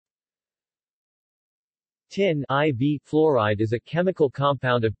Tin IV fluoride is a chemical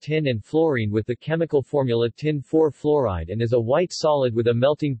compound of tin and fluorine with the chemical formula tin-4-fluoride and is a white solid with a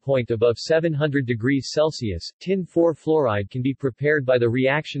melting point above 700 degrees Celsius. Tin-4-fluoride can be prepared by the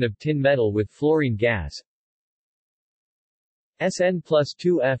reaction of tin metal with fluorine gas Sn plus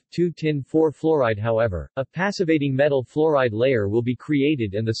 2F2 tin-4-fluoride. However, a passivating metal fluoride layer will be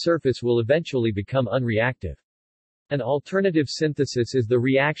created and the surface will eventually become unreactive. An alternative synthesis is the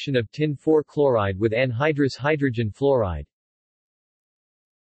reaction of tin-4-chloride with anhydrous hydrogen fluoride.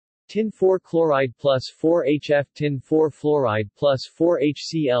 Tin-4-chloride plus 4HF tin-4-fluoride plus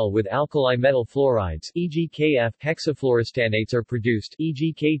 4HCl with alkali metal fluorides e.g. Kf hexafluorostanates are produced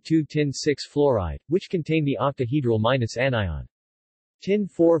e.g. K2-tin-6-fluoride, which contain the octahedral minus anion.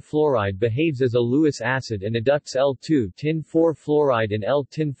 Tin-4-fluoride behaves as a Lewis acid and adducts L2 tin-4-fluoride and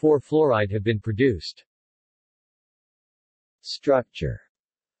L-tin-4-fluoride have been produced. Structure.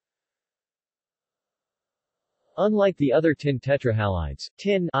 Unlike the other tin tetrahalides,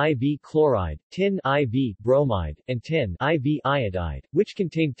 tin IV chloride, tin IV bromide, and tin IV iodide, which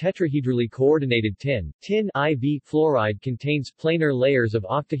contain tetrahedrally coordinated tin, tin IV fluoride contains planar layers of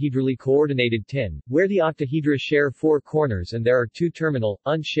octahedrally coordinated tin, where the octahedra share four corners and there are two terminal,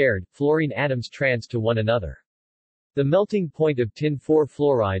 unshared, fluorine atoms trans to one another. The melting point of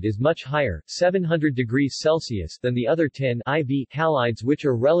tin-4-fluoride is much higher, 700 degrees Celsius, than the other tin IV halides which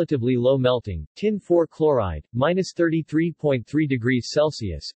are relatively low melting. Tin-4-chloride, minus 33.3 degrees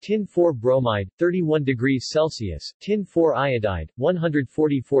Celsius, tin-4-bromide, 31 degrees Celsius, tin-4-iodide,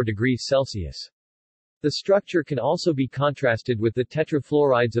 144 degrees Celsius. The structure can also be contrasted with the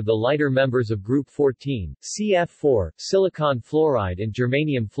tetrafluorides of the lighter members of group 14, CF4, silicon fluoride and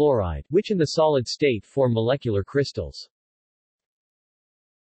germanium fluoride, which in the solid state form molecular crystals.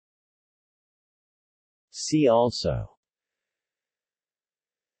 See also: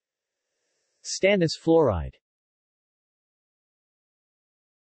 stannous fluoride.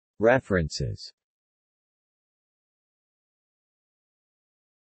 References